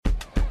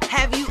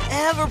Have you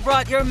ever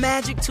brought your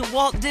magic to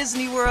Walt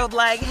Disney World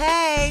like,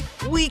 hey,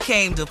 we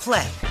came to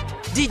play?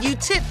 Did you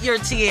tip your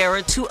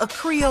tiara to a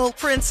Creole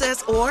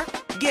princess or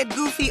get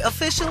goofy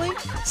officially?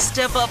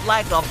 Step up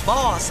like a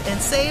boss and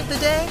save the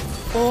day?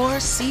 Or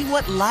see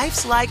what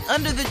life's like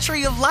under the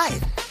tree of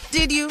life?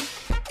 Did you?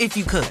 If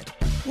you could.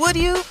 Would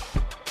you?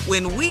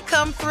 When we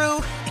come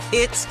through,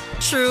 it's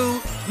true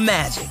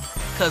magic.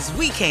 'Cause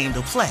we came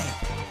to play.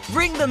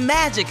 Bring the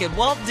magic at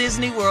Walt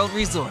Disney World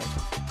Resort.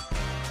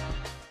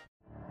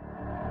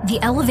 The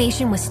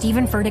Elevation with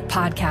Stephen Furtick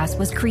podcast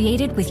was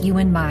created with you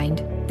in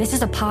mind. This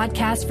is a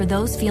podcast for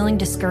those feeling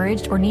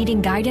discouraged or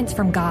needing guidance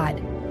from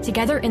God.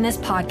 Together in this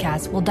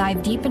podcast, we'll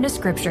dive deep into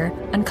Scripture,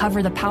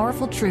 uncover the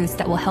powerful truths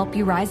that will help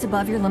you rise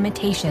above your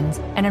limitations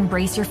and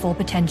embrace your full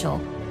potential.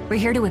 We're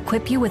here to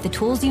equip you with the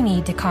tools you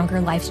need to conquer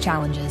life's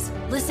challenges.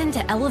 Listen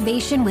to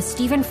Elevation with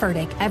Stephen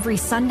Furtick every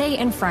Sunday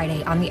and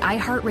Friday on the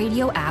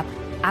iHeartRadio app,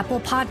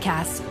 Apple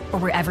Podcasts, or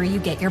wherever you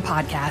get your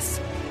podcasts.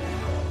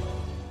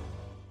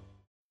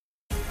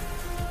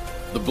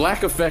 The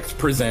Black Effect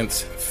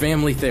presents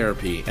Family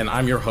Therapy, and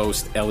I'm your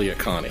host, Elliot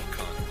Connie.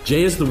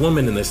 Jay is the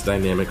woman in this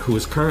dynamic who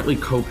is currently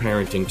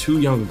co-parenting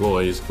 2 young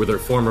boys with her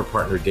former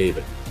partner,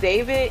 David.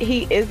 David,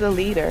 he is a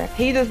leader.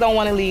 He just don't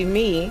want to leave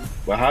me.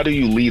 But how do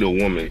you lead a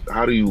woman?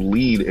 How do you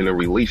lead in a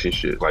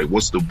relationship? Like,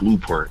 what's the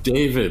blueprint?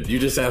 David, you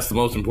just asked the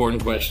most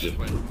important question.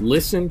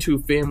 Listen to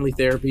Family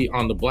Therapy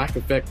on the Black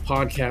Effect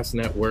Podcast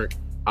Network,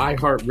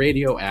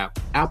 iHeartRadio app,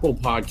 Apple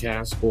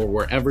Podcasts, or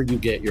wherever you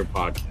get your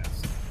podcasts.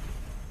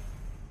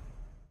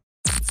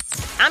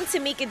 I'm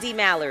Tamika D.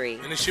 Mallory.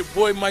 And it's your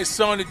boy, my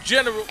son, the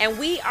General. And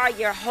we are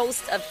your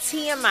hosts of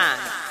TMI.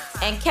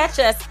 And catch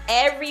us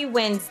every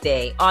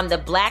Wednesday on the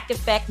Black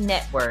Effect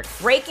Network,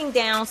 breaking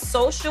down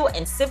social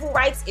and civil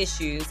rights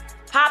issues,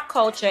 pop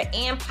culture,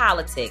 and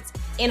politics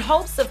in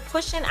hopes of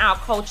pushing our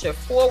culture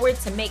forward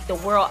to make the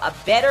world a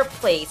better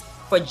place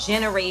for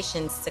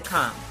generations to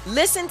come.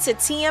 Listen to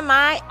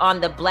TMI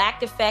on the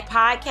Black Effect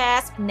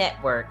Podcast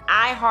Network,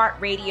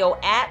 iHeartRadio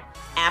app,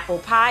 Apple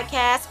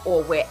Podcasts,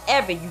 or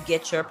wherever you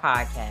get your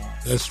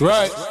podcasts. That's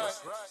right.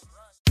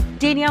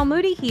 Danielle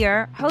Moody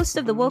here, host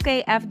of the Woke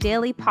AF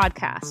Daily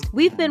podcast.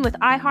 We've been with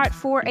iHeart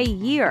for a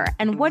year,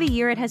 and what a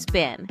year it has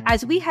been.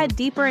 As we head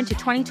deeper into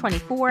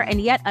 2024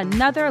 and yet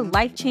another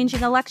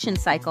life-changing election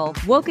cycle,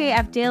 Woke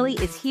AF Daily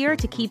is here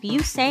to keep you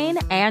sane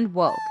and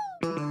woke.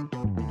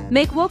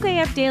 Make Woke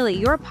AF Daily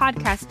your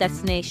podcast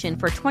destination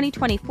for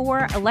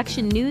 2024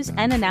 election news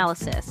and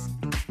analysis.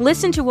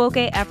 Listen to Woke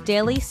AF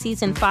Daily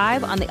Season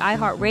 5 on the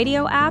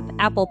iHeartRadio app,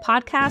 Apple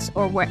Podcasts,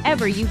 or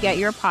wherever you get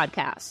your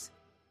podcasts.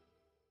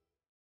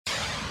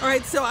 All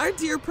right, so our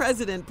dear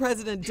President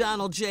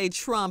Donald J.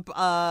 Trump,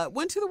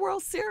 went to the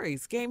World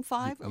Series, Game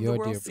 5 of the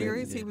World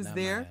Series. He was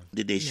there.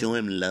 Did they show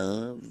him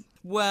love?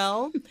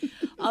 Well,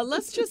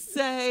 let's just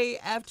say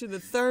after the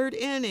 3rd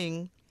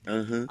inning,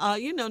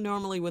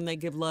 normally when they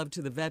give love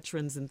to the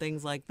veterans and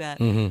things like that,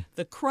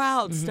 the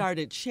crowd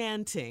started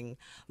chanting,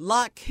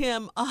 "Lock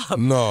him up."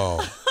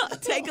 No.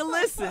 Take a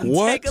listen.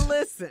 What? Take a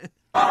listen.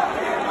 Lock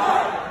him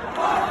up.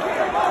 Lock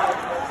him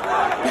up.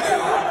 Lock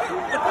him up.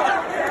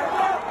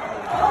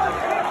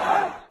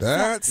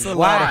 That's a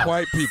lot of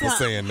white people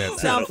saying that.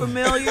 Sound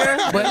familiar?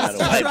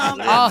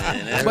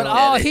 But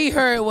all he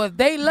heard was,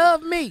 "They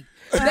love me.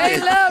 They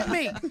love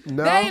me.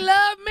 No. They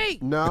love me."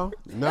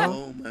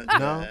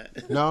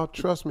 No,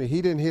 trust me,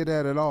 he didn't hear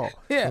that at all.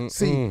 Yeah.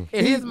 See, In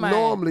he his mind.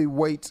 normally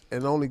waits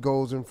and only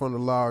goes in front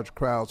of large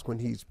crowds when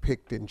he's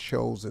picked and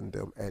chosen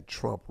them at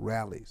Trump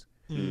rallies.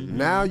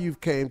 Now you've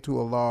came to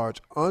a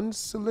large,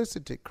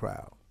 unsolicited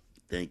crowd.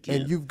 Thank you.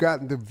 And you've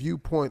gotten the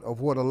viewpoint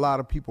of what a lot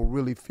of people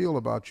really feel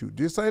about you.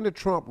 This ain't a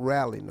Trump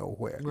rally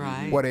nowhere.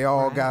 Right. Where they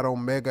all got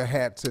on mega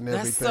hats and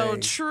That's everything. so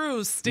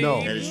true, Steve.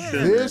 No, That is true.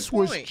 this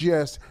was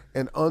just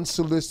an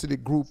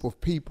unsolicited group of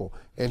people.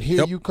 And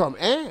here you come.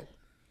 And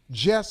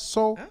just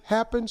so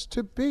happens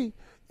to be,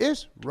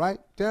 it's right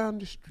down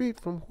the street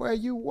from where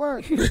you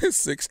work.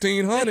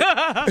 1,600.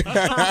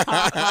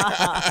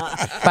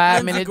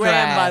 5-minute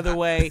Graham, drive. by the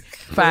way.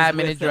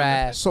 5-minute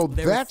drive. So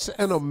that's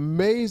an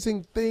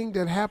amazing thing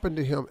that happened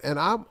to him. And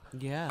I'm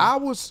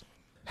just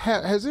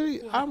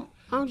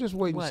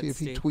waiting to see if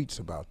he tweets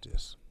about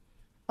this.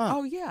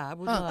 Oh, yeah. I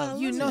would love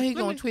You know he's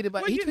going to tweet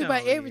about it. He tweet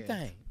about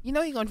everything. You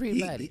know he's going to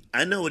tweet about it.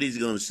 I know what he's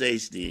going to say,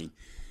 Steve.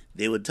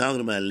 They were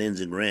talking about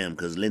Lindsey Graham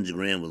because Lindsey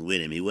Graham was with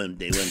him. They wasn't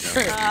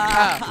talking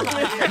about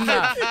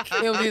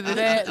him. It was either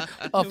that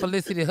or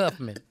Felicity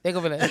Huffman. They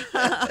gonna be like,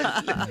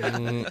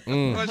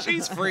 Well,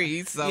 she's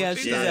free, so yeah,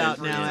 she's out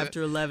now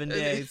after 11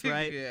 days,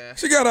 right? Yeah.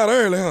 She got out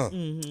early, huh?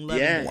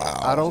 Yeah. Wow.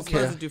 I don't She's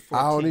care. supposed to do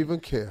I don't 14. even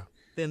care.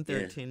 Then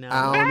 13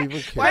 now. I don't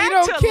even care. why you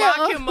don't to care?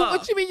 lock him up.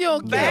 What you mean you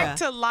don't care? Back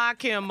to lock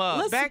him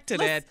up. Back to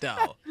that,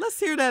 though. Let's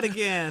hear that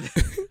again.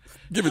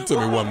 Give it to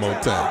me one more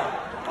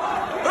time.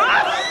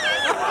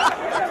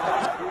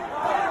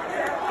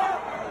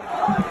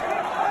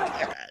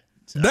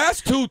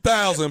 That's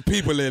 2,000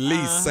 people at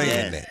least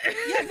saying that.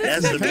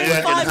 That's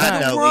American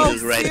hot dog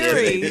eaters right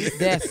there.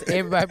 That's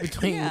everybody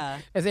between.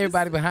 That's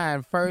everybody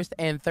behind first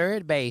and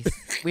third base.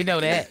 We know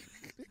that.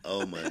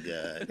 Oh my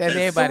God! That's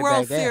everybody the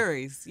World back there.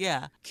 Series,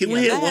 yeah. Can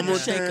we hear that it one had to more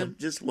shake time? him.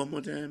 Just one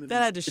more time.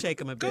 That had to shake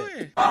him a bit.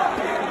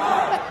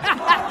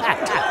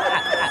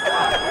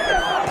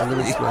 Let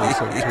me explain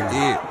something to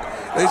you.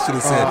 They should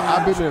have said.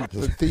 I've been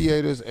in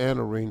theaters and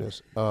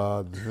arenas.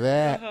 How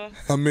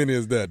many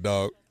is that,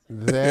 dog?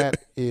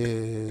 That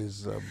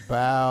is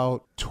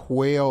about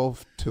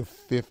 12 to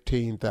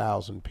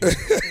 15,000 people.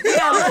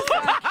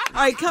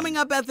 All right, coming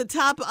up at the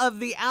top of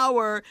the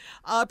hour,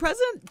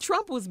 President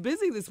Trump was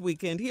busy this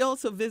weekend. He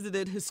also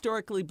visited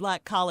historically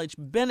black college,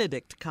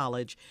 Benedict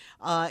College,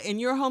 in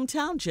your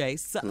hometown, Jay,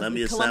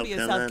 Columbia,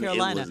 South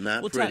Carolina. It was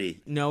not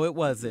pretty. No, it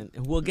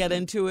wasn't. We'll get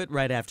into it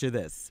right after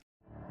this.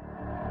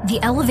 The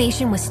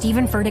Elevation with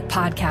Stephen Furtick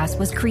podcast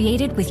was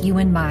created with you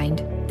in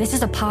mind. This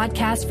is a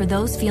podcast for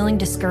those feeling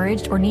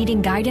discouraged or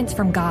needing guidance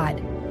from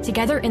God.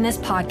 Together in this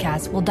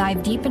podcast, we'll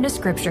dive deep into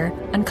Scripture,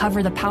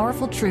 uncover the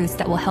powerful truths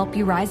that will help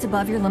you rise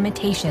above your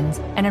limitations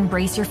and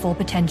embrace your full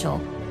potential.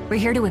 We're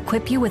here to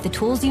equip you with the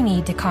tools you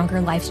need to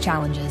conquer life's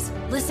challenges.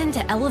 Listen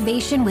to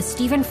Elevation with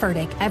Stephen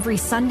Furtick every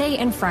Sunday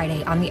and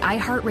Friday on the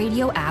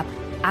iHeartRadio app,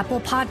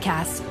 Apple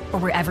Podcasts, or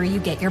wherever you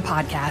get your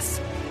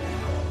podcasts.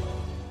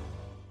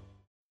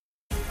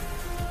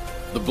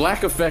 The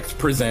Black Effect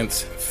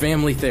presents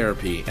Family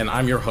Therapy, and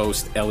I'm your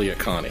host, Elliot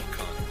Connie.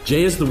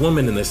 Jay is the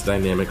woman in this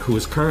dynamic who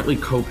is currently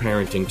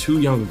co-parenting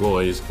two young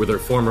boys with her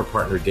former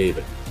partner,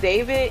 David.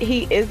 David,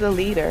 he is a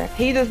leader.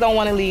 He just don't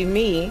want to leave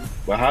me.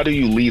 But how do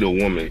you lead a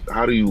woman?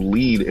 How do you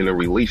lead in a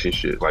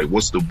relationship? Like,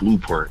 what's the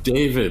blueprint?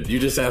 David, you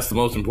just asked the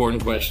most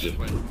important question.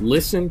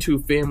 Listen to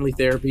Family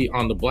Therapy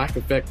on the Black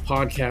Effect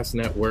Podcast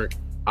Network,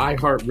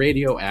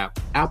 iHeartRadio app,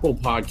 Apple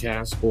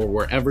Podcasts, or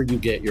wherever you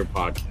get your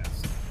podcasts.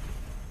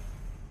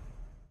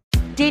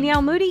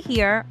 Danielle Moody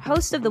here,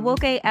 host of the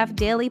Woke AF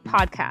Daily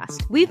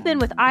podcast. We've been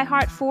with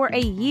iHeart for a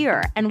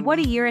year, and what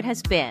a year it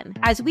has been.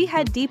 As we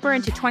head deeper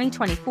into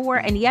 2024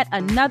 and yet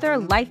another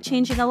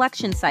life-changing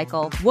election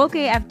cycle, Woke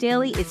AF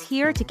Daily is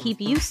here to keep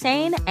you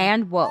sane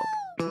and woke.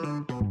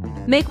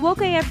 Make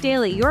Woke AF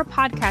Daily your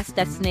podcast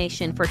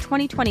destination for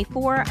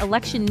 2024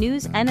 election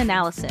news and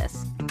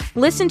analysis.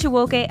 Listen to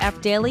Woke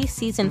AF Daily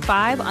Season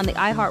 5 on the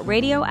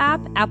iHeartRadio app,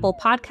 Apple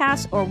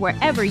Podcasts, or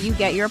wherever you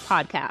get your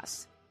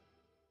podcasts.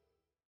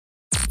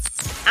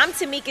 I'm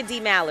Tamika D.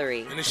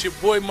 Mallory. And it's your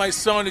boy, my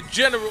son, the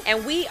General.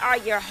 And we are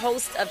your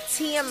hosts of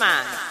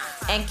TMI.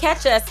 And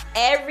catch us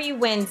every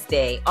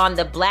Wednesday on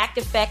the Black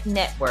Effect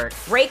Network,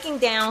 breaking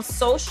down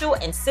social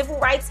and civil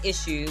rights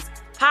issues,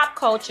 pop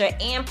culture,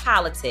 and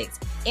politics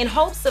in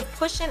hopes of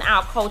pushing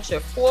our culture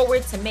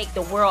forward to make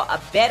the world a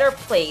better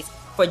place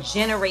for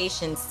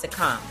generations to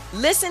come.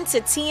 Listen to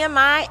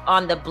TMI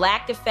on the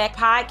Black Effect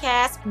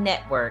Podcast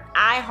Network,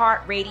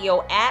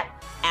 iHeartRadio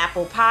app,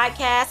 Apple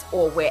Podcasts,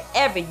 or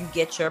wherever you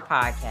get your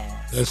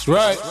podcasts. That's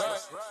right.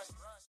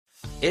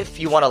 If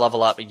you want to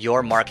level up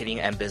your marketing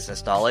and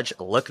business knowledge,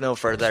 look no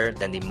further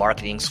than the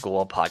Marketing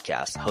School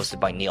podcast, hosted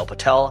by Neil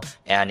Patel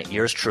and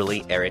yours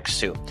truly, Eric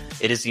Su.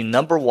 It is the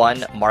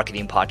 #1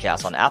 marketing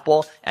podcast on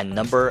Apple and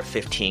number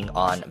 15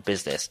 on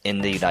business in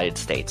the United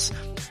States.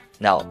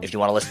 Now, if you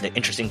want to listen to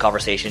interesting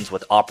conversations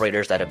with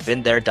operators that have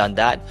been there, done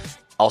that,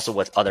 also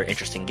with other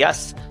interesting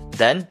guests,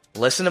 then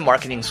listen to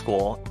Marketing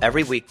School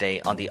every weekday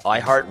on the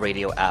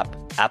iHeartRadio app,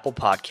 Apple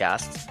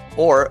Podcasts,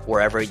 or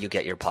wherever you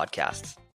get your podcasts.